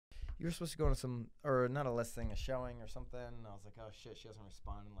You were supposed to go to some, or not a listing, a showing or something. And I was like, oh shit, she hasn't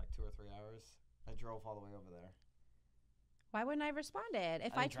responded in like 2 or 3 hours. I drove all the way over there. Why wouldn't I have responded?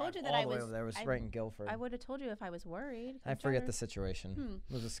 If I I didn't told drive you that all I the way was, over there. It was right in Guilford. I would have told you if I was worried. I forget the situation.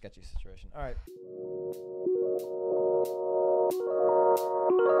 It was a sketchy situation. All right.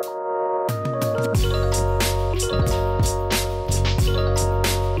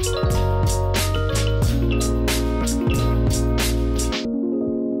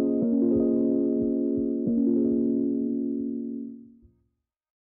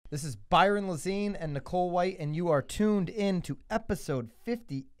 This is Byron and Nicole White, and you are tuned in to episode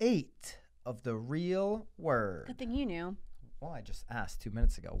 58 of The Real Word. Good thing you knew. Well, I just asked 2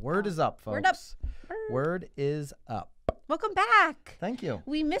 minutes ago. Word is up, folks. Word up. Word is up. Welcome back. Thank you.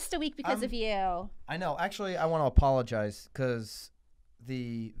 We missed a week because of you. I know. Actually, I want to apologize because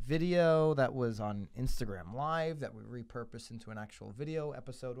the video that was on Instagram Live that we repurposed into an actual video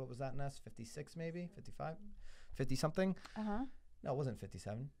episode, what was that, Ness? 56 maybe? 55? 50-something? Uh-huh. No, it wasn't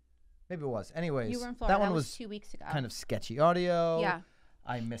 57. Maybe it was. Anyways, You were in Florida. that one was 2 weeks ago. kind of sketchy audio. Yeah.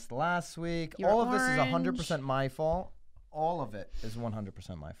 I missed last week. You were All of this is orange. 100% my fault. All of it is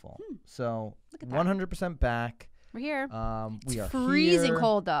 100% my fault. So Look at that. 100% back. We're here. We are freezing here.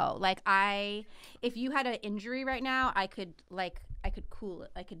 cold though. Like if you had an injury right now, I could cool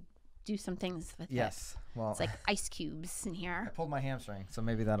it. I could do some things with it. Yes. Well, It's like ice cubes in I here. pulled my hamstring, so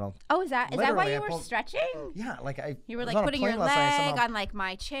maybe that'll. Oh, is that why Literally, you I were pulled- stretching? Yeah, like You were was like on a putting your plane last night, leg somehow- on like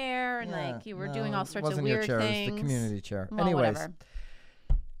my chair and Yeah, like you were no, doing all it sorts of wasn't weird your chair, things. It was the community chair. Well, Anyways,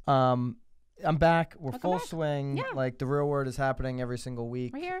 whatever. I'm back. We're Welcome full back. swing. Yeah. Like the real word is happening every single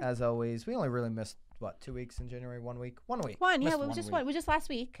week. We're here. As always. We only really missed 2 weeks in January. 1 week. 1 week. One, yeah, Missed it was just week. one. It was just last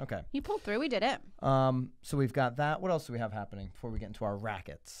week. Okay. You pulled through. We did it. So we've got that. What else do we have happening before we get into our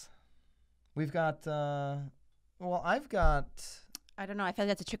rackets? We've got. I've got. I don't know. I feel like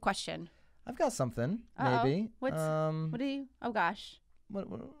that's a trick question. I've got something. Uh-oh. Maybe. What do you? Oh gosh. What?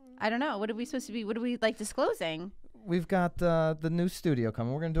 I don't know. What are we supposed to be? What are we like disclosing? We've got the new studio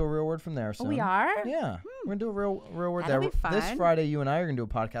coming. We're gonna do a real word from there soon. Oh, we are. Yeah, we're gonna do a real word That'll there. be fun. This Friday, you and I are gonna do a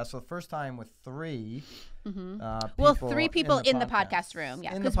podcast for the first time with 3. Well, 3 people in the podcast room.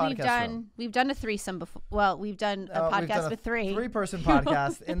 Yeah, In the because podcast we've done a threesome before. Well, we've done a we've podcast done with 3. 3-person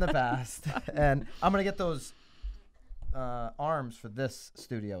podcast in the past, and I'm gonna get those arms for this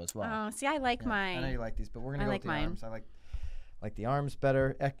studio as well. Oh, see, I like mine. I know you like these, but we're gonna I go like with the mine. arms. I like the arms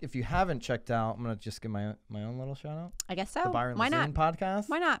better. If you haven't checked out, I'm gonna just give my own little shout out. I guess so. The Byron Why not? podcast.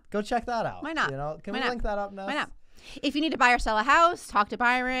 Why not? Go check that out. Why not? You know, can Why we not? link that up now? Why not? If you need to buy or sell a house, talk to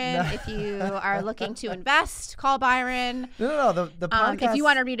Byron. No. If you are looking to invest, call Byron. No. The podcast. If you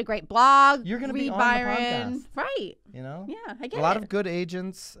want to read a great blog, You're gonna read be on Byron. the podcast. Right. You know. Yeah, I get A lot it. of good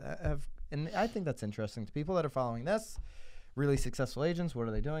agents have, and I think that's interesting to people that are following this. Really successful agents. What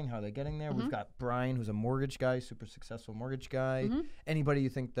are they doing? How are they getting there? We've got Brian, who's a mortgage guy, super successful mortgage guy. Anybody you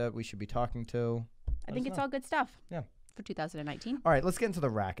think that we should be talking to? I think it's all good stuff. Yeah. For 2019. All right, let's get into the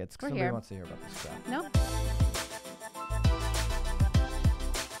rackets because We're nobody here. wants to hear about this stuff. No.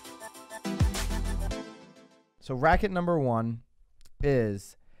 So racket number 1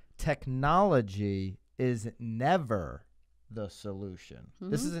 is technology is never the solution.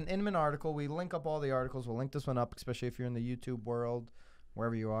 This is an Inman article. We link up all the articles. We'll link this one up, especially if you're in the YouTube world,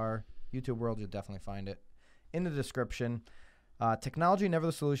 wherever you are. YouTube world, you'll definitely find it in the description. Technology Never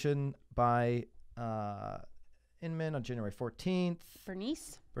the Solution by Inman on January 14th.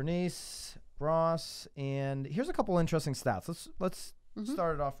 Bernice Ross. And here's a couple interesting stats. Let's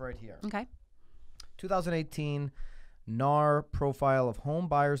start it off right here. Okay. 2018 NAR profile of home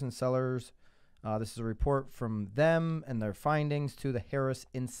buyers and sellers. This is a report from them and their findings to the Harris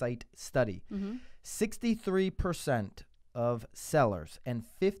Insight study. 63% of sellers and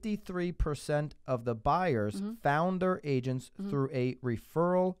 53% of the buyers found their agents through a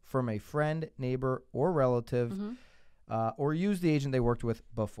referral from a friend, neighbor, or relative, or used the agent they worked with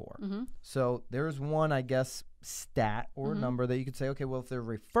before. So there's one, I guess, stat or number that you could say, okay, well, if they're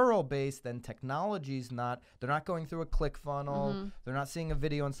referral based, then technology's not, they're not going through a click funnel. They're not seeing a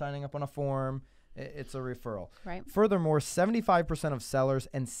video and signing up on a form. It's a referral. Right. Furthermore, 75% of sellers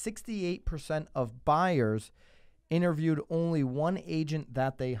and 68% of buyers interviewed only one agent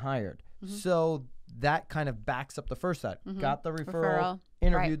that they hired. So that kind of backs up the first side. Got the referral,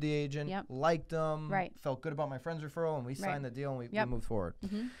 interviewed the agent, liked them, felt good about my friend's referral, and we signed the deal and we moved forward.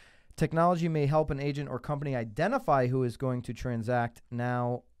 Technology may help an agent or company identify who is going to transact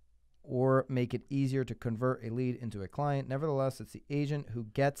now or make it easier to convert a lead into a client. Nevertheless, it's the agent who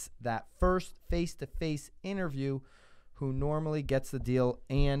gets that first face-to-face interview who normally gets the deal,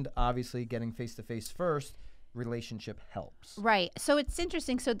 and obviously getting face-to-face first relationship helps. Right. So it's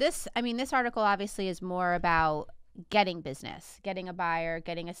interesting. So this article obviously is more about getting business, getting a buyer,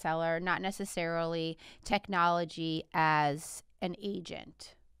 getting a seller, not necessarily technology as an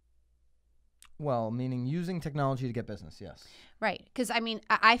agent. Well, meaning using technology to get business, yes. Right. Because,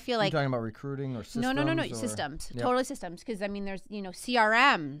 I feel like... You're talking about recruiting or systems? No. Or? Systems. Yep. Totally systems. Because, there's,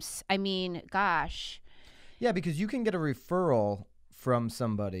 CRMs. Gosh. Yeah, because you can get a referral from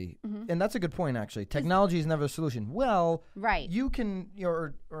somebody. And that's a good point, actually. Technology is never a solution. Well, right. You can,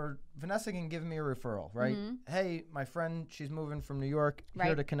 or Vanessa can give me a referral, right? Hey, my friend, she's moving from New York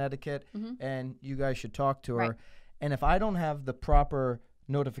here to Connecticut, and you guys should talk to her. Right. And if I don't have the proper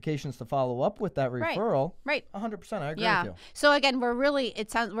notifications to follow up with that referral, right. 100%, I agree with you. So again,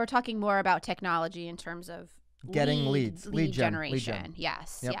 we're talking more about technology in terms of getting lead generation.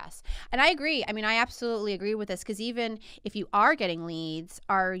 Yes. Yes. And I agree. I absolutely agree with this, because even if you are getting leads,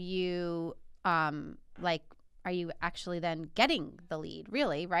 are you actually then getting the lead,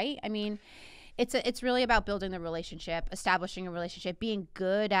 really, right? It's really about building the relationship, establishing a relationship, being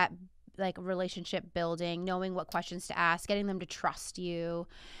good at relationship building, knowing what questions to ask, getting them to trust you.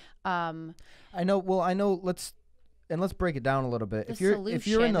 I know. Let's break it down a little bit. If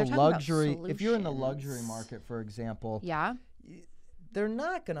you're in the luxury market, for example, they're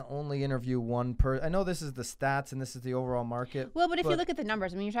not going to only interview one person. I know this is the stats and this is the overall market. Well, but if you look at the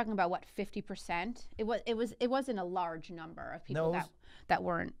numbers, you're talking about what, 50%? It wasn't a large number of people that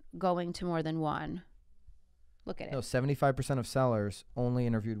weren't going to more than one. Look at it. No, 75% of sellers only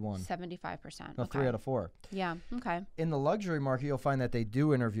interviewed one. 75%. No, 3 out of 4. Yeah. Okay. In the luxury market, you'll find that they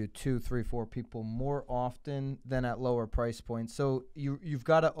do interview 2, 3, 4 people more often than at lower price points. So you've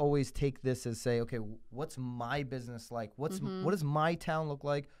got to always take this as, say, okay, what's my business like? What does my town look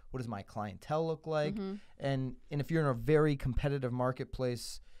like? What does my clientele look like? And if you're in a very competitive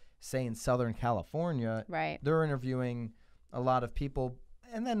marketplace, say in Southern California, right, they're interviewing a lot of people.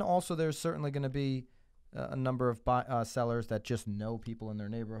 And then also there's certainly going to be a number of sellers that just know people in their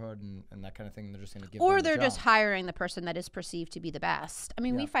neighborhood and that kind of thing. They're just going to give them the job. Just hiring the person that is perceived to be the best.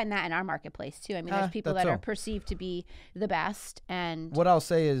 We find that in our marketplace too. There's people that are perceived to be the best. And what I'll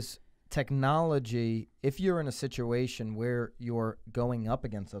say is technology, if you're in a situation where you're going up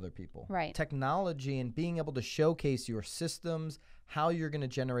against other people, right, technology and being able to showcase your systems, how you're going to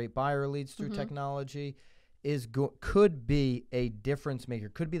generate buyer leads through technology could be a difference maker,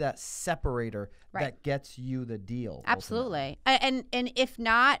 could be that separator that gets you the deal. Absolutely. And if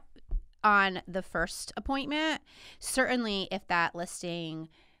not on the first appointment, certainly if that listing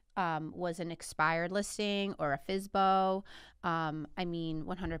was an expired listing or a FSBO,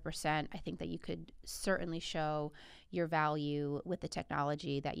 100%, I think that you could certainly show your value with the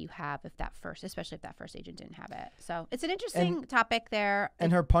technology that you have especially if that first agent didn't have it. So it's an interesting topic there.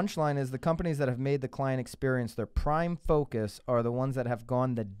 And her punchline is the companies that have made the client experience their prime focus are the ones that have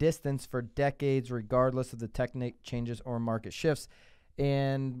gone the distance for decades, regardless of the technique changes or market shifts.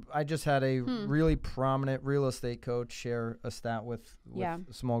 And I just had a really prominent real estate coach share a stat with a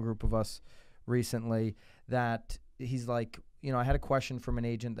small group of us recently that he's like, I had a question from an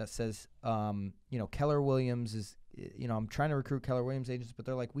agent that says, Keller Williams is, I'm trying to recruit Keller Williams agents, but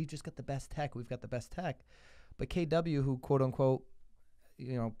they're like, we've just got the best tech. We've got the best tech. But KW, who quote unquote,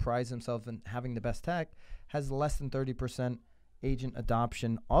 prides himself in having the best tech, has less than 30% agent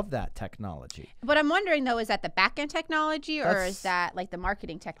adoption of that technology. But I'm wondering though, is that the back end technology or is that like the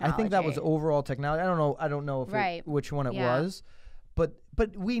marketing technology? I think that was overall technology. I don't know if which one it was.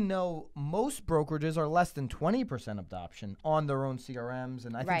 But we know most brokerages are less than 20% adoption on their own CRMs,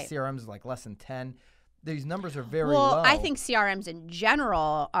 and I think CRMs is like less than 10. These numbers are very low. Well, I think CRMs in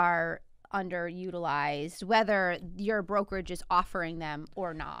general are underutilized, whether your brokerage is offering them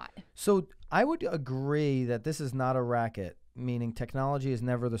or not. So I would agree that this is not a racket, meaning technology is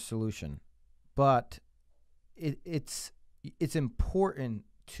never the solution, but it's important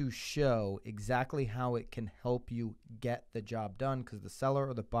to show exactly how it can help you get the job done, because the seller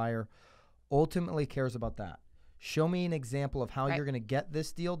or the buyer ultimately cares about that. Show me an example of how you're going to get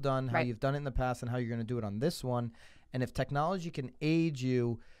this deal done, how you've done it in the past, and how you're going to do it on this one. And if technology can aid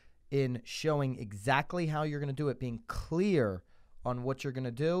you in showing exactly how you're going to do it, being clear on what you're going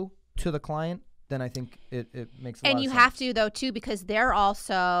to do to the client, then I think it makes a lot of sense. And you have to, though, too, because they're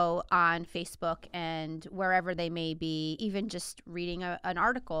also on Facebook and wherever they may be, even just reading an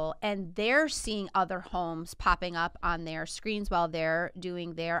article, and they're seeing other homes popping up on their screens while they're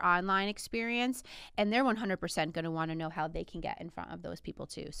doing their online experience, and they're 100% going to want to know how they can get in front of those people,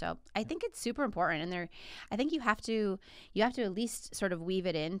 too. So I think it's super important, and I think you have to at least sort of weave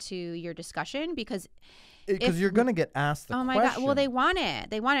it into your discussion, because Because you're going to get asked the question. Oh my God. Well, they want it.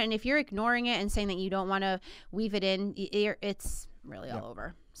 They want it. And if you're ignoring it and saying that you don't want to weave it in, it's really all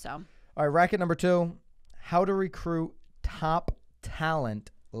over. So. All right. Racket number 2, how to recruit top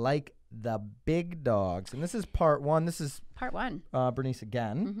talent like the big dogs. And this is part 1. This is part 1. Bernice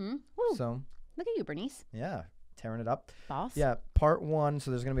again. Mm-hmm. So look at you, Bernice. Yeah. Tearing it up. Boss. Yeah. Part 1.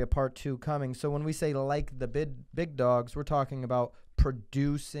 So there's going to be a part 2 coming. So when we say like the big dogs, we're talking about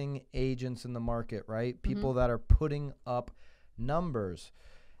producing agents in the market, right? People that are putting up numbers.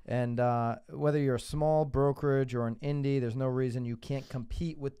 And whether you're a small brokerage or an indie, there's no reason you can't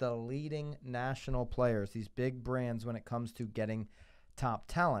compete with the leading national players, these big brands, when it comes to getting top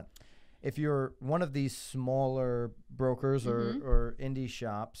talent. If you're one of these smaller brokers or indie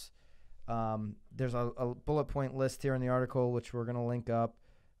shops, there's a bullet point list here in the article, which we're going to link up,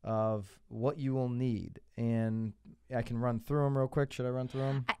 of what you will need. And I can run through them real quick. Should I run through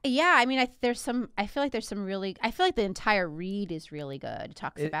them? Yeah. I mean, I feel like the entire read is really good. It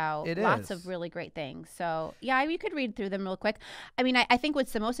talks about lots of really great things. So yeah, we could read through them real quick. I mean, I think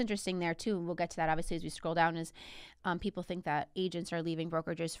what's the most interesting there too, and we'll get to that obviously as we scroll down, is people think that agents are leaving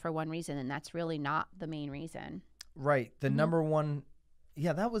brokerages for one reason, and that's really not the main reason. Right. The number one.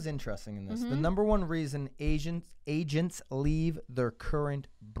 Yeah, that was interesting in this. The number one reason agents leave their current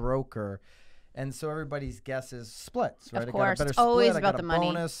broker, and so everybody's guess is splits, right? Of course, it's always about the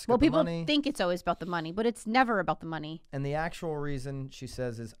money. Well, people think it's always about the money, but it's never about the money. And the actual reason, she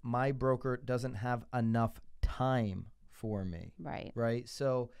says, is my broker doesn't have enough time for me. Right. Right.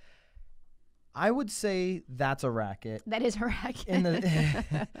 So I would say that's a racket. That is a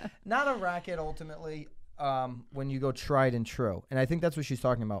racket. Not a racket ultimately. When you go tried and true. And I think that's what she's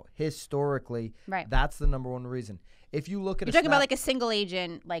talking about. Historically, that's the number one reason. If you look at You're talking about like a single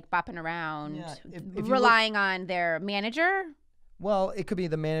agent, like bopping around, if relying on their manager? Well, it could be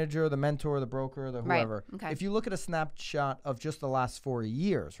the manager, the mentor, the broker, the whoever. Right. Okay. If you look at a snapshot of just the last 4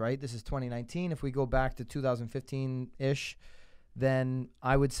 years, right? This is 2019. If we go back to 2015-ish, then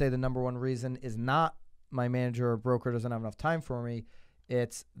I would say the number one reason is not my manager or broker doesn't have enough time for me.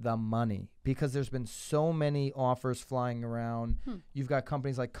 It's the money, because there's been so many offers flying around. You've got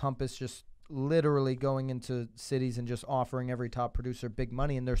companies like Compass just literally going into cities and just offering every top producer big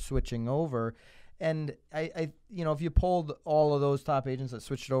money, and they're switching over. And I if you pulled all of those top agents that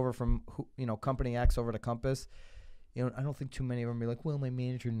switched over from company X over to Compass, I don't think too many of them be like, well, my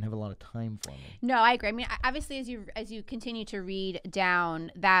manager didn't have a lot of time for me. No, I agree. I mean, obviously, as you continue to read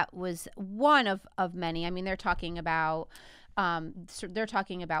down, that was one of many. I mean, they're talking about. They're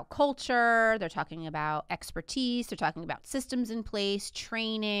talking about culture, they're talking about expertise, they're talking about systems in place,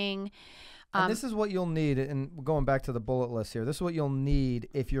 training. And this is what you'll need, and going back to the bullet list here, this is what you'll need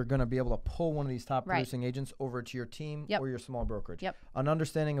if you're going to be able to pull one of these top producing agents over to your team or your small brokerage. An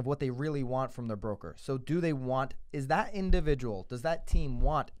understanding of what they really want from their broker. So is that individual, does that team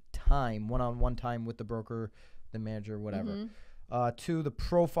want time, one-on-one time with the broker, the manager, whatever? 2, the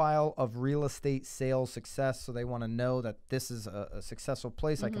profile of real estate sales success. So they want to know that this is a successful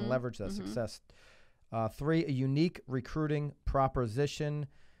place. I can leverage that success. 3, a unique recruiting proposition,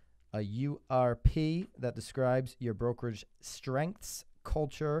 a URP that describes your brokerage strengths,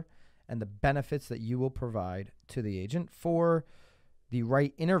 culture, and the benefits that you will provide to the agent. 4, the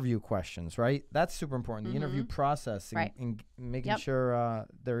right interview questions, right? That's super important. The interview process and making sure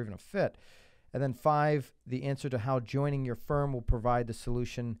they're even a fit. And then 5, the answer to how joining your firm will provide the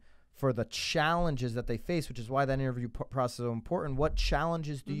solution for the challenges that they face, which is why that interview process is so important. What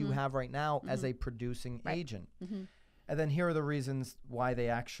challenges do you have right now as a producing agent? And then here are the reasons why they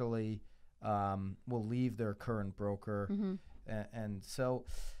actually will leave their current broker. And so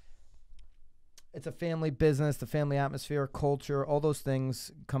it's a family business, the family atmosphere, culture, all those things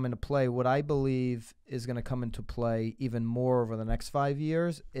come into play. What I believe is going to come into play even more over the next 5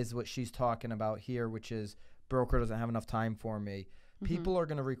 years is what she's talking about here, which is broker doesn't have enough time for me. People are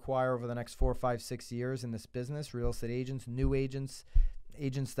going to require over the next 4, 5, 6 years in this business, real estate agents, new agents,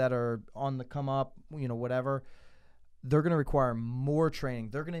 agents that are on the come up, whatever. They're going to require more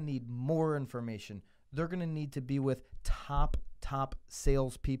training. They're going to need more information. They're going to need to be with top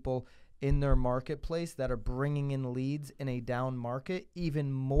salespeople in their marketplace that are bringing in leads in a down market,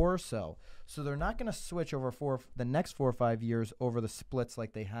 even more so. So they're not going to switch over the next 4 or 5 years over the splits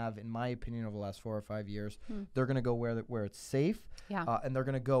like they have, in my opinion, over the last 4 or 5 years. They're going to go where it's safe, and they're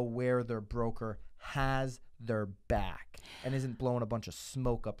going to go where their broker has their back and isn't blowing a bunch of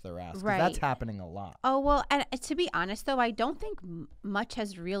smoke up their ass. Right. That's happening a lot. Oh, well, and to be honest, though, I don't think much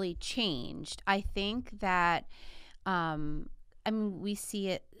has really changed. I think that we see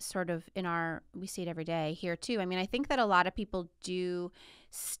it we see it every day here too. I mean, I think that a lot of people do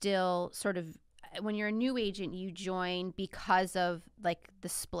still sort of when you're a new agent, you join because of like the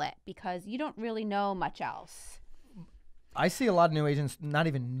split, because you don't really know much else. I see a lot of new agents not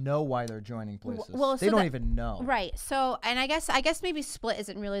even know why they're joining places. Well, they don't even know. Right. So, and I guess maybe split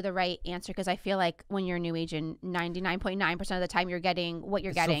isn't really the right answer, because I feel like when you're a new agent, 99.9% of the time you're getting what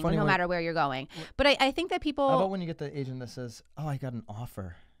you're getting, no matter where you're going. But I think that people... How about when you get the agent that says, oh, I got an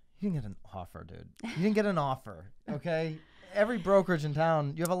offer. You didn't get an offer, dude. You didn't get an offer, okay? Every brokerage in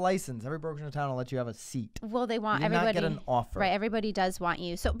town, you have a license. Every brokerage in town will let you have a seat. Well, they want everybody. Not get an offer. Right, everybody does want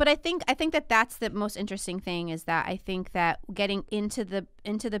you. So, but I think that that's the most interesting thing, is that I think that getting into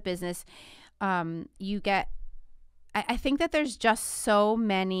the business, you get. I think that there's just so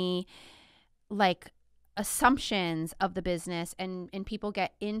many, like, assumptions of the business, and people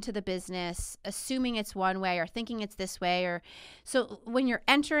get into the business assuming it's one way or thinking it's this way, or so when you're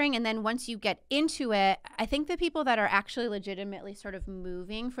entering, and then once you get into it, I think the people that are actually legitimately sort of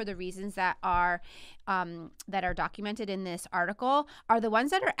moving for the reasons that are documented in this article are the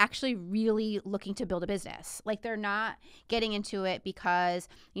ones that are actually really looking to build a business. Like, they're not getting into it because,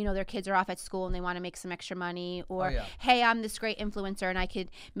 you know, their kids are off at school and they want to make some extra money, or hey, I'm this great influencer and I could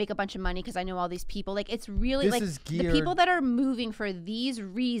make a bunch of money because I know all these people. Like, it's really like the people that are moving for these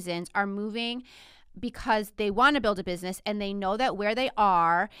reasons are moving because they want to build a business, and they know that where they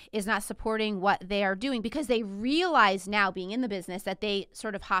are is not supporting what they are doing, because they realize now, being in the business, that they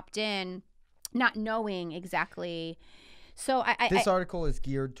sort of hopped in not knowing exactly. So this article is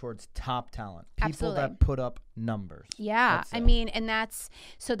geared towards top talent, people that put up numbers. Yeah, I mean, and that's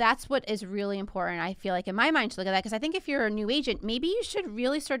what is really important, I feel like, in my mind, to look at that, because I think if you're a new agent, maybe you should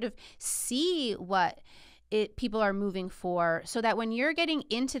really sort of see what people are moving for, so that when you're getting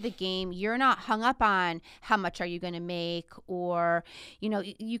into the game, you're not hung up on how much are you going to make, or, you know,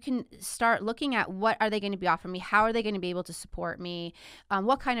 you can start looking at what are they going to be offering me, how are they going to be able to support me,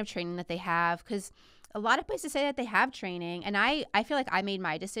 what kind of training that they have, because a lot of places say that they have training, and I feel like I made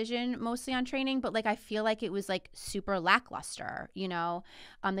my decision mostly on training, but like I feel like it was like super lackluster, you know.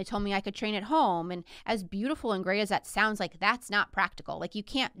 They told me I could train at home, and as beautiful and great as that sounds, like, that's not practical. Like, you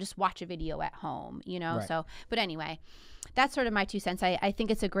can't just watch a video at home, you know. Right. So, but anyway, that's sort of my 2 cents. I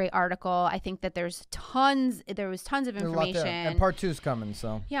think it's a great article. I think that there was tons of information, and part 2 is coming.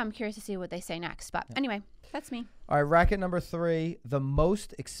 So yeah, I'm curious to see what they say next. But anyway, that's me. All right, racket number 3, the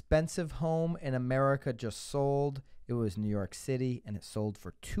most expensive home in America just sold. It was New York City, and it sold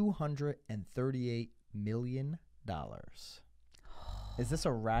for $238 million. Is this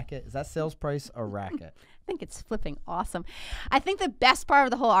a racket? Is that sales price a racket? I think it's flipping awesome. I think the best part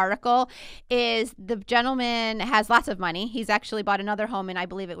of the whole article is the gentleman has lots of money. He's actually bought another home in, I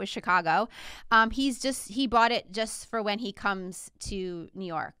believe it was Chicago. He bought it just for when he comes to New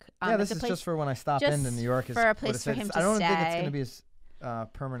York. Yeah, this is just for when I stop into New York. For a place for him to stay. I don't think it's going to be his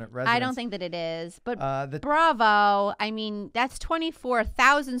permanent residence. I don't think that it is. But bravo. I mean, that's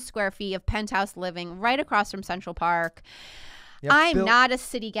 24,000 square feet of penthouse living right across from Central Park. Yep, I'm not a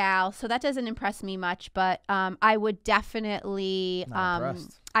city gal, so that doesn't impress me much. But I would definitely,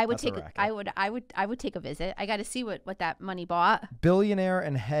 I would take a visit. I got to see what that money bought. Billionaire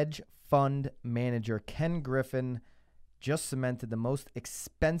and hedge fund manager Ken Griffin just cemented the most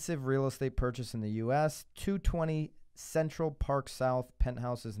expensive real estate purchase in the U.S. 220 Central Park South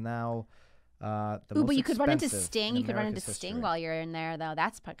penthouse is now the most but you could run into expensive Sting. in You could run into America's Sting history. while you're in there, though.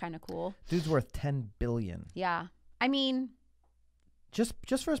 That's kind of cool. Dude's worth $10 billion. Yeah, I mean, just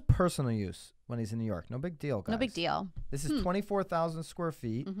for his personal use when he's in New York. No big deal, guys. No big deal. This is 24,000 square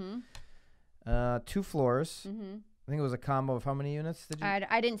feet, 2 floors. I think it was a combo of how many units did you?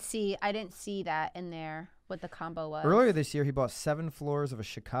 I didn't see that in there. What the combo was. Earlier this year, he bought 7 floors of a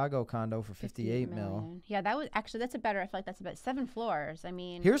Chicago condo for $58 million. Yeah, that's a better. I feel like that's about 7 floors. I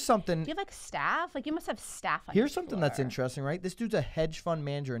mean, here's something. Do you have like staff? Like, you must have staff on Here's something that's interesting, right? This dude's a hedge fund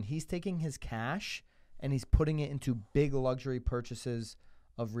manager, and he's taking his cash and he's putting it into big luxury purchases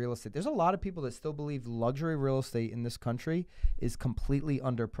of real estate. There's a lot of people that still believe luxury real estate in this country is completely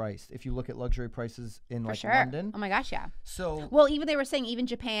underpriced. If you look at luxury prices in London. Oh my gosh, yeah. So even they were saying even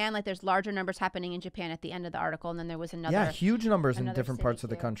Japan, like there's larger numbers happening in Japan at the end of the article, and then there was another. Yeah, huge numbers in different parts of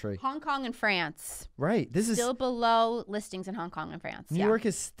the country. Hong Kong and France. Right. This is still below listings in Hong Kong and France. New York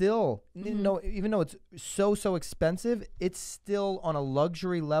is still, even though it's so expensive, it's still on a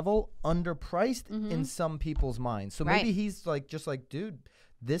luxury level underpriced in some people's minds. So maybe he's like, just like, dude,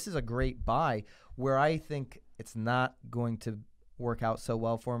 this is a great buy, where I think it's not going to work out so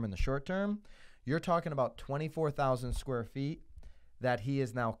well for him in the short term. You're talking about 24,000 square feet that he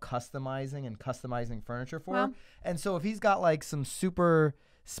is now customizing furniture for. And so if he's got like some super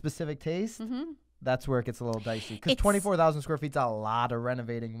specific taste, that's where it gets a little dicey. Because It's- 24,000 square feet's a lot of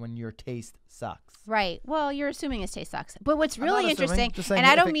renovating when your taste sucks. Right. Well, you're assuming his taste sucks. But what's I'm really not assuming, interesting, just saying and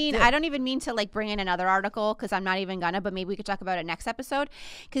I if don't it mean, did. I don't even mean to like bring in another article because I'm not even gonna, but maybe we could talk about it next episode.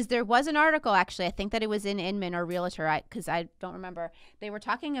 Because there was an article actually, I think that it was in Inman or Realtor, because I don't remember. They were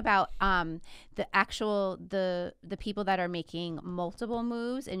talking about the actual the people that are making multiple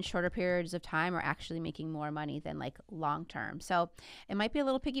moves in shorter periods of time are actually making more money than like long term. So it might be a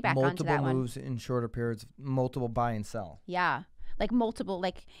little piggyback onto Multiple that one. moves in shorter periods, multiple buy and sell. Yeah. Like multiple,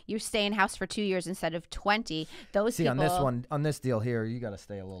 like you stay in house for 2 years instead of 20. Those See, people, on this deal here, you got to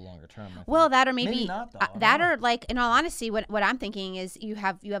stay a little longer term. I think. well, that or maybe not, though. I don't that know. or like in all honesty, what I'm thinking is you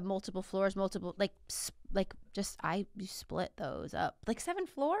have multiple floors, multiple you split those up like 7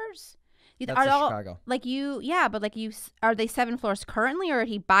 floors. That's Are in all- Chicago. Like but like are they 7 floors currently, or did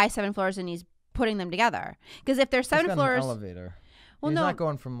he buy 7 floors and he's putting them together? Because if there's 7 He's got floors, an elevator. well, He's no, not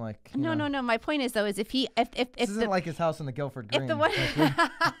going from like. no. My point is though, is if This isn't like his house in the Guilford Green. if the one,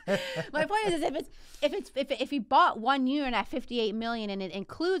 Like, my point is if he bought one unit at $58 million and it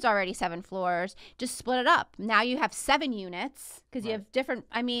includes already 7 floors, just split it up. Now you have 7 units because you have different.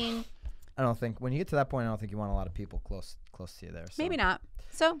 I mean, I don't think when you get to that point, I don't think you want a lot of people close to you there. So. maybe not.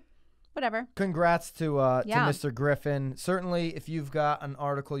 So, whatever. Congrats to Yeah. Mr. Griffin. Certainly, if you've got an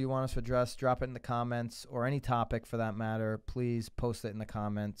article you want us to address, drop it in the comments, or any topic for that matter. Please post it in the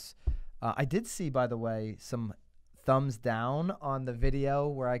comments. I did see, by the way, some thumbs down on the video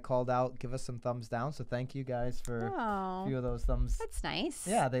where I called out, give us some thumbs down. So thank you guys for a few Oh, of those thumbs. that's nice.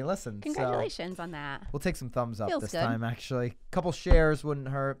 Yeah, they listened. Congratulations on that. So we'll take some thumbs up Feels this good. time, actually. Couple shares wouldn't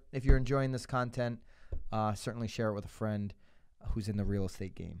hurt. If you're enjoying this content, certainly share it with a friend who's in the real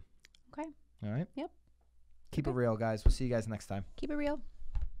estate game. Okay. All right? Yep. Keep it Okay. real, guys. We'll see you guys next time. Keep it real.